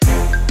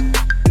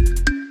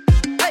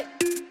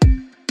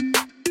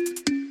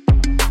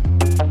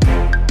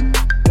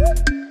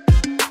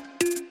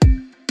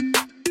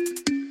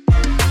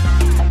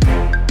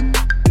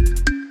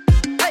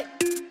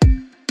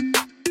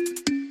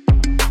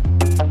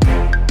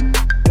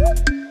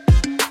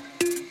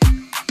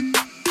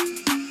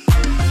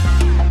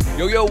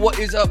Yo, what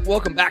is up?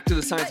 Welcome back to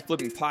the Science of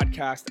Flipping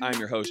podcast. I'm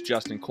your host,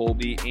 Justin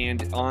Colby,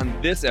 and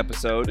on this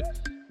episode,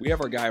 we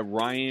have our guy,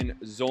 Ryan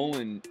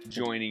Zolin,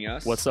 joining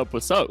us. What's up?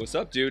 What's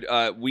up, dude?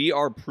 We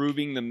are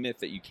proving the myth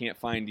that you can't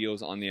find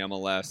deals on the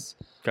MLS.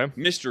 Okay.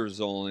 Mr.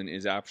 Zolin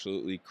is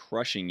absolutely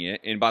crushing it.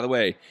 And by the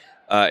way,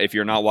 if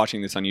you're not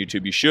watching this on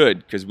YouTube, you should,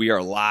 because we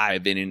are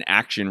live and in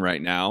action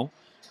right now,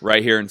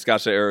 right here in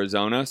Scottsdale,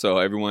 Arizona. So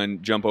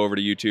everyone jump over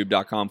to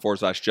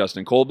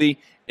youtube.com/Justin Colby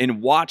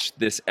and watch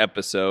this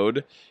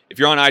episode. If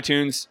you're on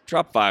iTunes,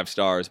 drop 5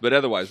 stars. But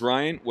otherwise,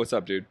 Ryan, what's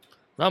up, dude?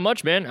 Not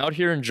much, man. Out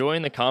here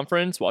enjoying the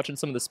conference, watching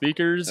some of the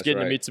speakers, That's getting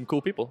right. to meet some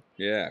cool people.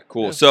 Yeah,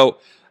 cool. Yeah. So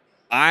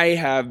I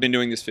have been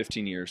doing this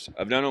 15 years.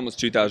 I've done almost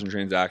 2,000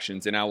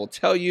 transactions, and I will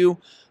tell you,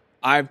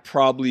 I've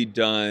probably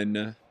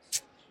done,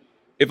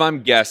 if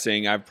I'm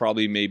guessing, I've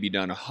probably maybe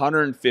done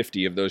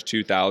 150 of those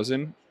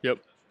 2,000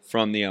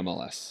 from the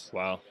MLS.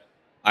 Wow.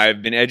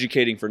 I've been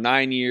educating for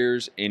 9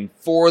 years, and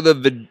for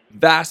the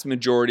vast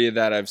majority of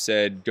that, I've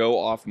said, go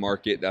off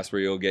market. That's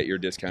where you'll get your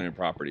discounted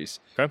properties.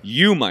 Okay.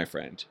 You, my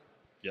friend,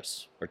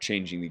 Yes. are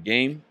changing the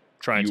game.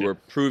 Trying You to. are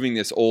proving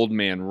this old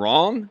man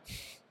wrong.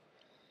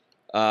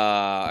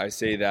 I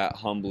say that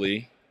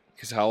humbly,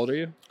 because how old are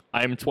you?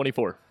 I'm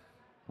 24.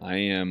 I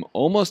am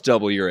almost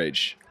double your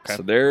age. Okay.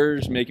 So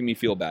there's making me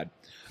feel bad.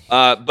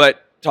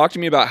 But talk to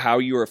me about how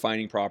you are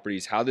finding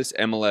properties, how this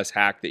MLS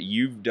hack that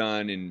you've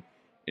done and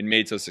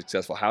made so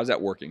successful, how's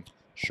that working?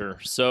 Sure.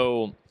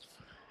 So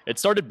it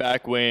started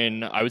back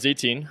when I was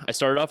 18. I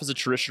started off as a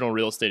traditional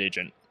real estate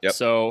agent. Yep.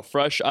 So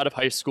fresh out of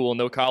high school,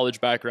 no college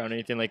background,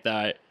 anything like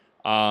that.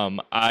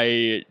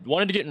 I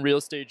wanted to get in real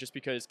estate just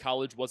because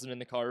college wasn't in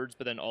the cards,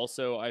 but then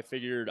also I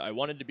figured I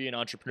wanted to be an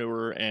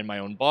entrepreneur and my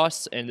own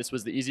boss, and this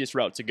was the easiest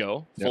route to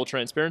go, full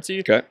transparency.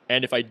 Okay.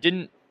 And if I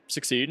didn't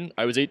succeed,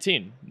 I was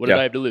 18. What did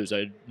I have to lose? I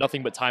had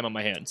nothing but time on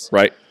my hands.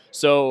 Right.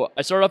 So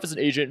I started off as an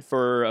agent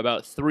for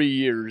about 3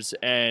 years,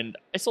 and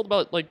I sold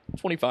about like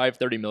 25,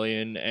 30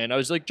 million, and I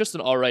was like just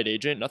an all right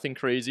agent, nothing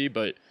crazy.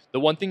 But the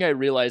one thing I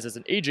realized as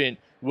an agent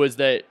was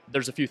that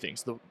there's a few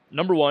things.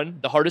 Number one,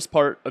 the hardest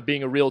part of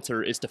being a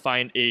realtor is to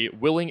find a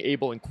willing,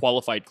 able, and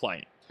qualified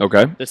client.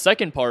 Okay. The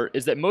second part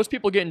is that most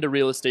people get into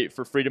real estate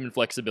for freedom and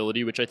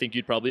flexibility, which I think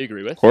you'd probably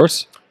agree with. Of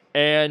course.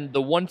 And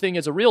the one thing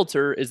as a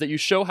realtor is that you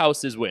show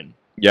houses win.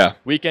 Yeah.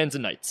 Weekends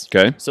and nights.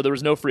 Okay. So there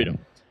was no freedom.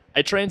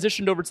 I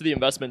transitioned over to the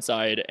investment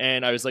side,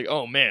 and I was like,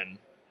 oh man,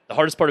 the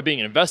hardest part of being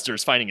an investor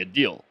is finding a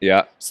deal.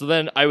 Yeah. So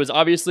then I was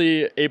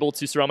obviously able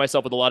to surround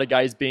myself with a lot of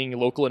guys being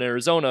local in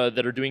Arizona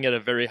that are doing it at a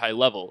very high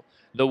level.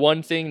 The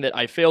one thing that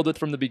I failed with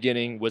from the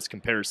beginning was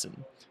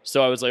comparison.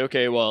 So I was like,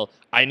 okay, well,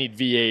 I need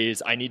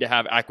VAs. I need to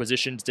have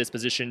acquisitions,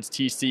 dispositions,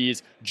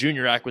 TCs,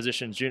 junior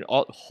acquisitions,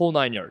 whole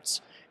 9 yards.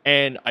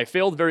 And I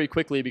failed very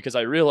quickly because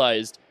I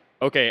realized,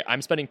 okay,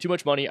 I'm spending too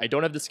much money. I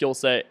don't have the skill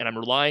set, and I'm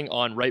relying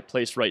on right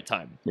place, right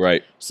time.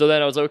 Right. So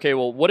then I was like, okay,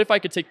 well, what if I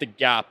could take the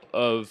gap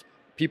of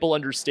people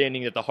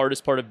understanding that the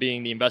hardest part of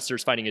being the investor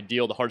is finding a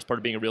deal, the hardest part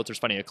of being a realtor is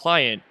finding a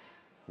client.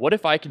 What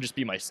if I can just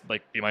be my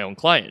own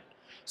client?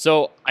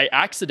 So I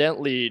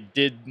accidentally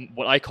did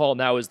what I call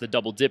now is the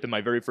double dip in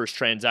my very first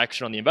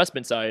transaction on the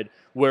investment side,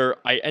 where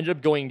I ended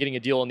up going and getting a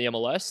deal on the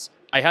MLS.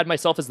 I had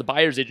myself as the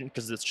buyer's agent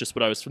because that's just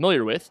what I was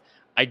familiar with.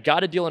 I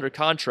got a deal under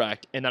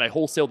contract, and then I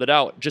wholesaled it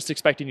out, just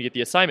expecting to get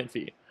the assignment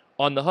fee.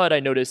 On the HUD, I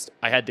noticed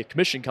I had the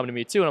commission coming to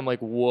me too, and I'm like,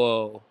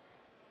 whoa,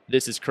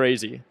 this is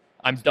crazy.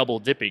 I'm double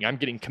dipping. I'm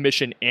getting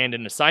commission and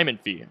an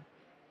assignment fee.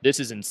 This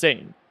is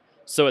insane.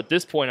 So at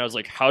this point, I was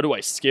like, how do I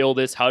scale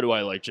this? How do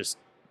I just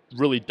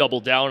really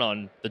double down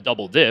on the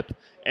double dip?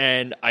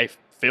 And I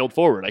failed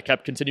forward. I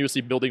kept continuously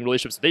building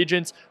relationships with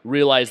agents,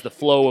 realized the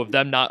flow of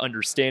them not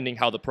understanding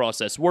how the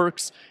process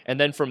works. And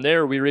then from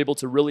there, we were able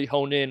to really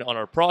hone in on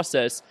our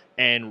process.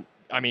 And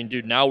I mean,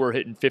 dude, now we're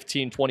hitting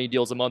 15, 20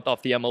 deals a month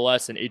off the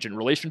MLS and agent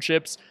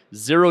relationships,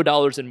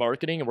 $0 in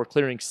marketing, and we're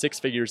clearing 6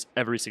 figures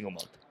every single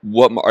month.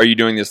 What are you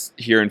doing this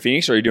here in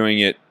Phoenix, or are you doing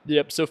it?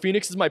 Yep. So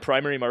Phoenix is my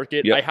primary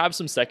market. Yep. I have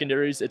some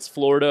secondaries. It's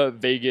Florida,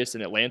 Vegas,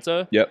 and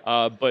Atlanta. Yep.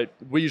 But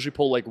we usually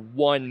pull like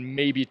 1,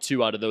 maybe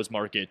 2 out of those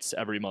markets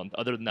every month.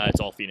 Other than that,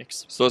 it's all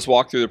Phoenix. So let's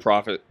walk through the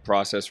profit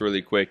process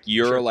really quick.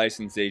 You're Sure. a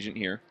licensed agent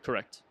here.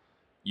 Correct.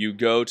 You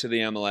go to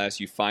the MLS,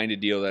 you find a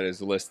deal that is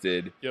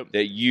listed Yep.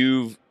 that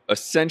you've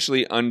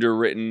essentially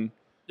underwritten,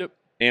 Yep.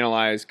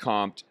 analyzed,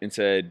 comped, and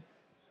said,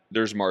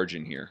 there's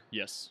margin here.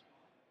 Yes.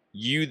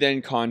 You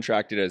then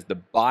contracted as the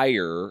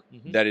buyer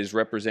Mhm. that is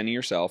representing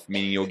yourself,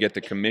 meaning you'll get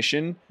the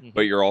commission, Mhm.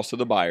 but you're also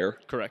the buyer.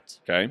 Correct.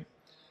 Okay.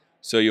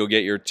 So you'll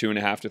get your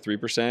 2.5% to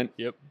 3%.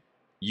 Yep.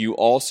 You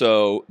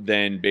also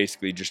then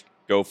basically just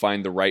go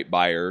find the right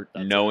buyer,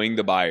 That's knowing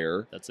the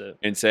buyer, That's it.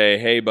 and say,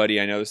 hey,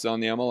 buddy, I know this is on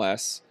the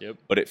MLS, Yep.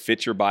 but it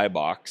fits your buy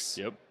box.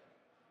 Yep.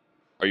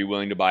 Are you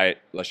willing to buy it,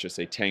 let's just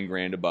say 10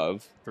 grand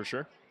above? For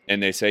sure.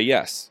 And they say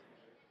yes.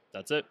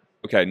 That's it.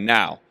 Okay,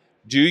 now,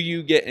 do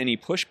you get any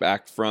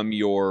pushback from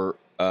your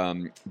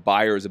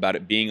buyers about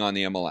it being on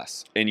the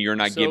MLS and you're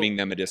not giving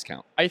them a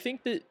discount? I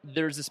think that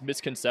there's this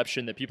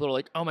misconception that people are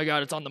like, oh my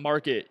God, it's on the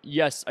market.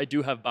 Yes, I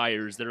do have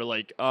buyers that are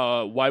like,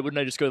 why wouldn't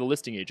I just go to the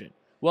listing agent?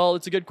 Well,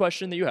 it's a good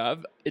question that you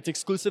have. It's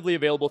exclusively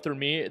available through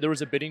me. There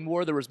was a bidding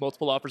war. There was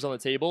multiple offers on the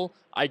table.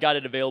 I got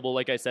it available.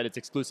 Like I said, it's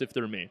exclusive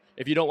through me.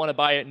 If you don't want to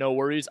buy it, no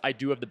worries. I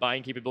do have the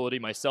buying capability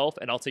myself,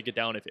 and I'll take it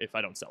down if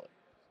I don't sell it.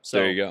 So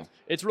there you go.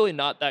 It's really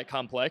not that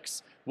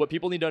complex. What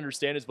people need to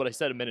understand is what I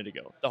said a minute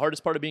ago. The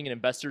hardest part of being an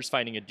investor is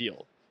finding a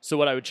deal. So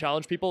what I would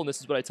challenge people, and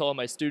this is what I tell all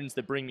my students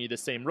that bring me the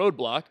same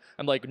roadblock,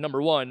 I'm like,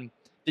 number one,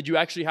 did you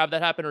actually have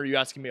that happen, or are you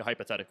asking me a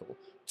hypothetical?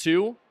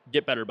 2,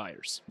 get better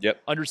buyers.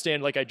 Yep.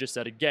 Understand, like I just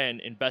said, again,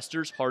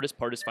 investors' hardest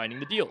part is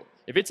finding the deal.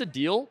 If it's a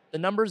deal, the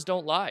numbers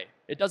don't lie.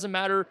 It doesn't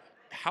matter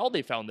how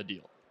they found the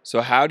deal. So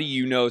how do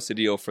you know it's a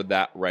deal for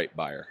that right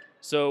buyer?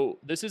 So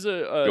this is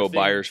a Go thing,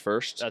 buyers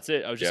first? That's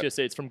it. I was just going to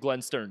say it's from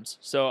Glenn Stearns.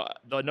 So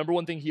the number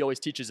one thing he always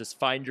teaches is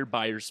find your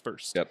buyers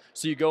first. Yep.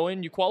 So you go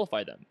in, you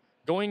qualify them.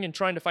 Going and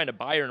trying to find a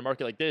buyer in a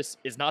market like this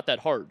is not that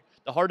hard.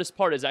 The hardest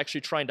part is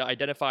actually trying to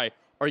identify,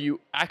 are you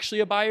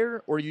actually a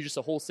buyer, or are you just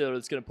a wholesaler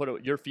that's going to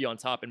put your fee on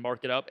top and mark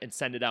it up and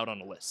send it out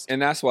on a list?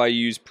 And that's why you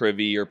use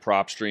Privy or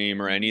PropStream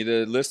or any of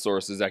the list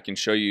sources that can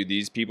show you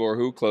these people are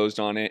who closed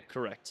on it.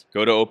 Correct.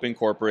 Go to Open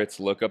Corporates,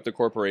 look up the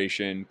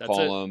corporation,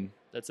 call them.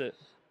 That's it.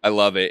 I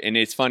love it. And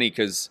it's funny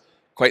because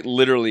quite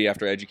literally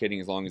after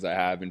educating as long as I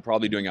have and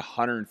probably doing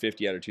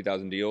 150 out of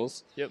 2,000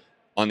 deals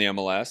on the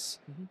MLS,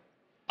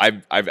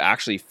 I've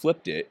actually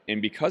flipped it.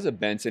 And because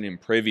of Benson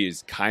and Privy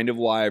is kind of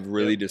why I've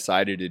really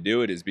decided to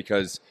do it, is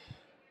because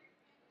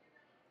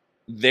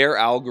their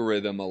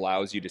algorithm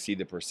allows you to see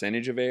the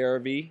percentage of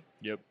ARV.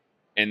 Yep.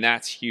 And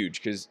that's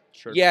huge because,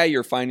 yeah,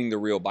 you're finding the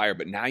real buyer,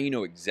 but now you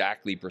know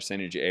exactly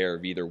percentage of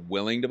ARV they're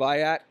willing to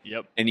buy at.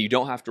 Yep. And you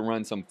don't have to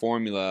run some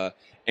formula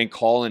and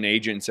call an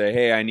agent and say,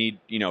 hey, I need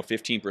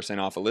 15%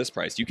 off a list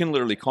price. You can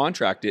literally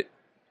contract it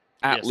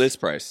at list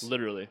price.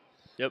 Literally.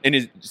 Yep.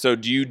 And so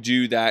do you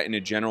do that in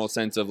a general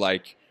sense of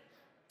like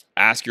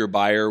ask your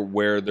buyer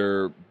where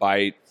their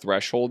buy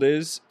threshold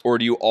is, or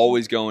do you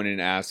always go in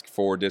and ask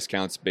for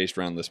discounts based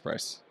around list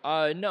price?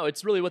 No,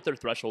 it's really what their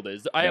threshold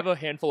is. I have a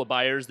handful of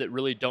buyers that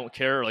really don't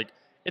care. Like,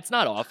 it's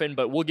not often,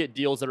 but we'll get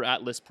deals that are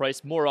at list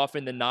price. More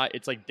often than not,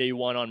 it's like day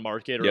one on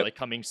market or like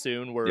coming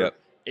soon where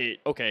it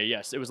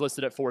was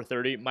listed at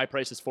 430. My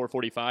price is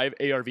 445.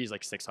 ARV is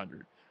like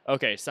 600.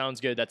 Okay,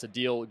 sounds good. That's a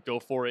deal. Go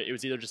for it. It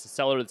was either just a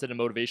seller that's in a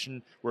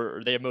motivation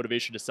where they have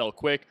motivation to sell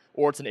quick,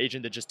 or it's an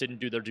agent that just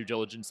didn't do their due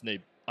diligence and they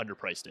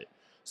underpriced it.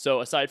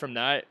 So aside from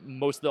that,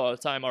 most of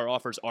the time our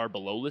offers are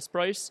below list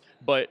price.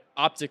 But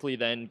optically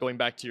then, going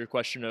back to your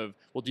question of,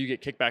 well, do you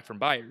get kickback from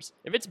buyers?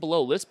 If it's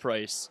below list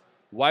price,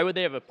 why would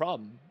they have a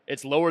problem?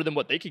 It's lower than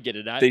what they could get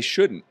it at. They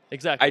shouldn't.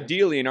 Exactly.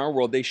 Ideally, in our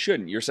world, they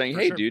shouldn't. You're saying,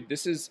 hey, dude,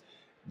 this is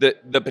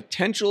the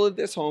potential of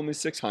this home is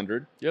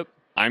 600. Yep.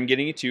 I'm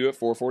getting it to you at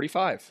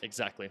 445.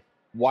 Exactly.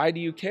 Why do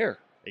you care?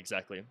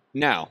 Exactly.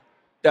 Now,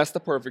 that's the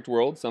perfect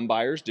world. Some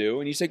buyers do.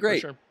 And you say,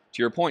 great. To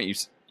your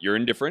point, you're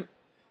indifferent.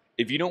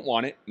 If you don't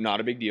want it, not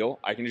a big deal.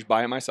 I can just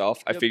buy it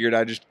myself. I figured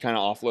I'd just kind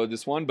of offload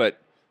this one, but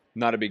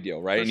not a big deal,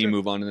 right? And you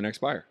move on to the next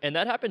buyer. And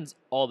that happens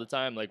all the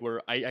time, like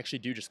where I actually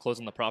do just close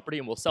on the property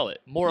and we'll sell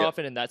it. More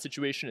often in that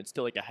situation, it's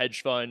still like a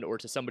hedge fund or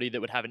to somebody that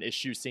would have an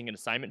issue seeing an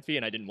assignment fee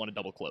and I didn't want to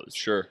double close.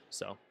 Sure.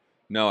 So.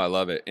 No, I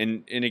love it.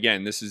 And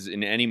again, this is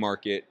in any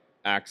market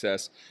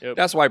access.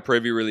 That's why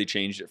Privy really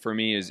changed it for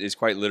me is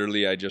quite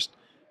literally I just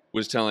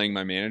was telling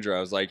my manager,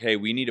 I was like, hey,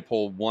 we need to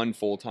pull one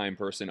full-time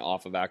person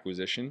off of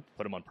acquisition.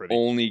 Put them on Privy.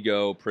 Only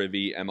go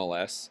Privy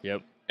MLS.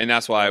 Yep. And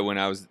that's why when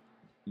I was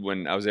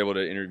able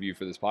to interview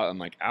for this spot, I'm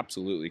like,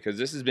 absolutely. Because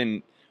this has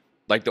been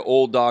like the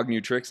old dog,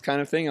 new tricks kind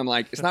of thing. I'm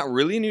like, it's not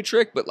really a new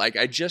trick, but like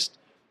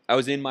I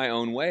was in my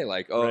own way.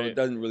 Like, it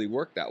doesn't really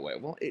work that way.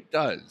 Well, it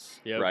does,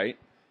 right?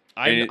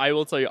 I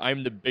will tell you,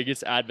 I'm the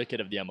biggest advocate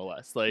of the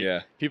MLS.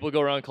 Like, people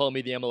go around calling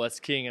me the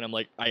MLS king, and I'm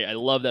like, I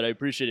love that. I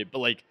appreciate it. But,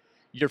 like,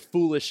 you're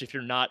foolish if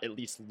you're not at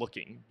least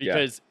looking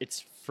because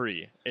it's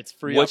free. It's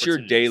free. What's your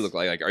day look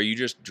like? Like, are you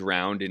just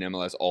drowned in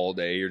MLS all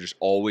day? You're just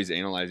always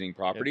analyzing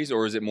properties?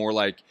 Or is it more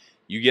like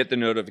you get the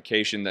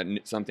notification that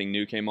something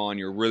new came on,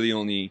 you're really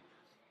only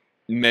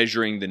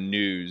measuring the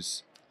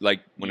news,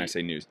 like when I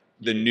say news,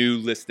 the new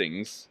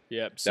listings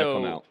that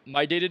come out?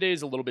 My day-to-day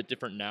is a little bit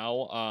different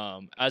now.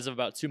 As of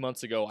about 2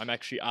 months ago, I'm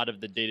actually out of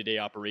the day-to-day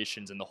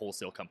operations in the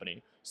wholesale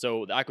company.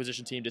 So the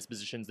acquisition team,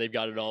 dispositions, they've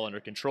got it all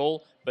under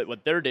control. But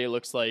what their day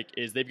looks like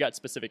is they've got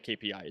specific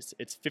KPIs.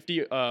 It's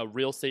 50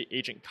 real estate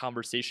agent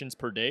conversations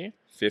per day.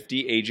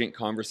 50 agent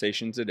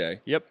conversations a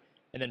day. Yep.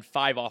 And then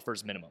 5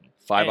 offers minimum.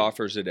 5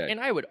 offers a day. And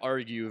I would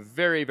argue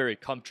very, very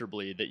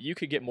comfortably that you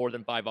could get more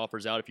than 5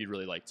 offers out if you'd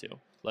really like to.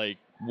 Like,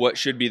 what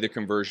should be the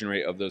conversion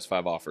rate of those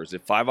 5 offers?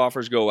 If 5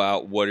 offers go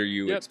out, what are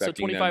you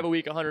expecting? So 25 a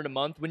week, 100 a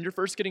month. When you're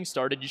first getting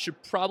started, you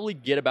should probably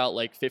get about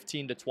like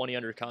 15 to 20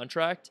 under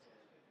contract.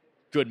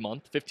 Good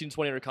month, 15 to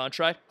 20 under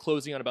contract,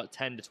 closing on about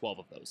 10 to 12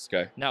 of those.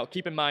 Okay. Now,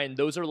 keep in mind,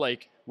 those are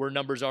like where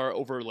numbers are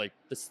over like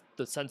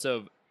the sense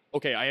of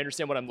okay, I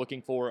understand what I'm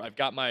looking for. I've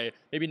got my,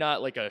 maybe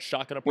not like a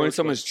shotgun approach. When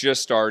someone's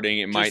just starting,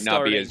 it might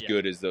not be as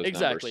good as those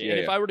exactly. numbers.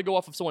 And if I were to go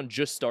off of someone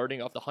just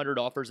starting, off the 100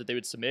 offers that they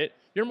would submit,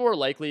 you're more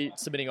likely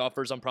submitting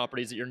offers on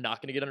properties that you're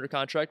not going to get under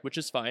contract, which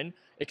is fine.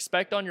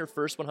 Expect on your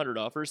first 100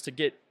 offers to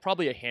get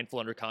probably a handful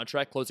under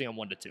contract, closing on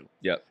 1 to 2.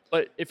 Yep.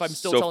 But if I'm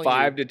still telling you,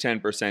 5 to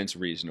 10% is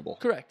reasonable.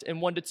 Correct.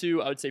 And 1 to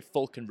 2, I would say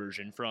full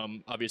conversion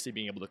from obviously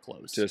being able to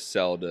close. To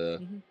sell to.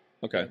 Mm-hmm.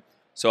 Okay.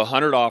 So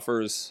 100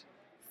 offers,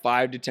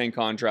 5 to 10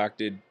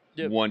 contracted,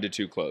 Yep. 1 to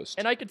 2 closed.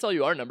 And I can tell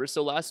you our numbers.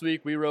 So last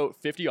week we wrote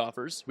 50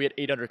 offers. We had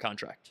 8 under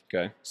contract.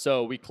 Okay.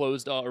 So we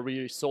closed, or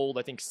we sold,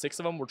 I think 6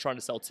 of them. We're trying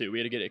to sell 2. We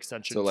had to get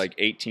extensions. So like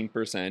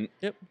 18%.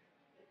 Yep.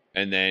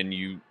 And then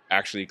you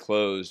actually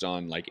closed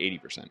on like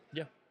 80%.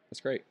 Yeah.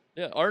 That's great.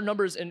 Yeah, our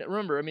numbers, and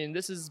remember, I mean,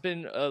 this has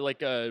been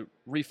like a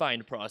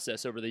refined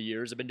process over the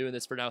years. I've been doing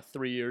this for now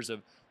 3 years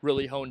of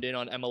really honed in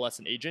on MLS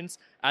and agents.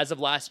 As of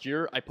last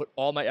year, I put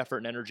all my effort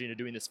and energy into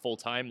doing this full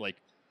time, like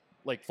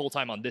full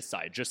time on this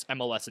side, just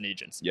MLS and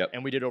agents. Yep.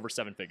 And we did over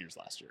 7 figures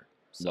last year.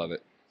 So Love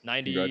it.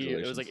 90,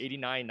 Congratulations. it was like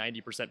 89,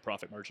 90%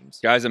 profit margins.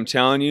 Guys, I'm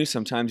telling you,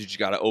 sometimes you just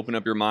got to open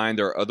up your mind.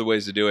 There are other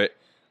ways to do it.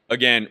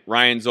 Again,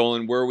 Ryan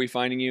Zolin, where are we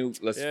finding you?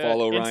 Let's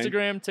follow Ryan.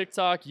 Instagram,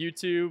 TikTok,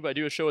 YouTube. I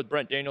do a show with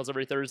Brent Daniels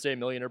every Thursday,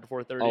 Millionaire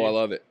Before 30. Oh, I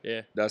love it.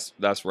 Yeah.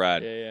 That's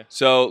rad. Yeah.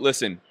 So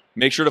listen,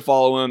 make sure to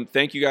follow him.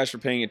 Thank you guys for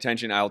paying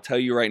attention. I'll tell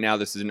you right now,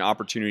 this is an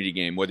opportunity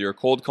game. Whether you're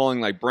cold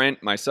calling like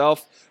Brent,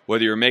 myself,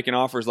 whether you're making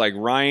offers like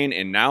Ryan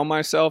and now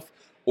myself,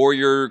 or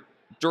you're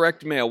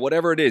direct mail,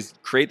 whatever it is,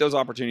 create those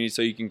opportunities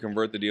so you can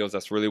convert the deals.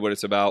 That's really what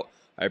it's about.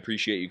 I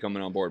appreciate you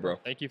coming on board, bro.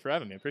 Thank you for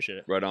having me. Appreciate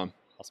it. Right on.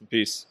 Awesome.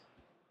 Peace.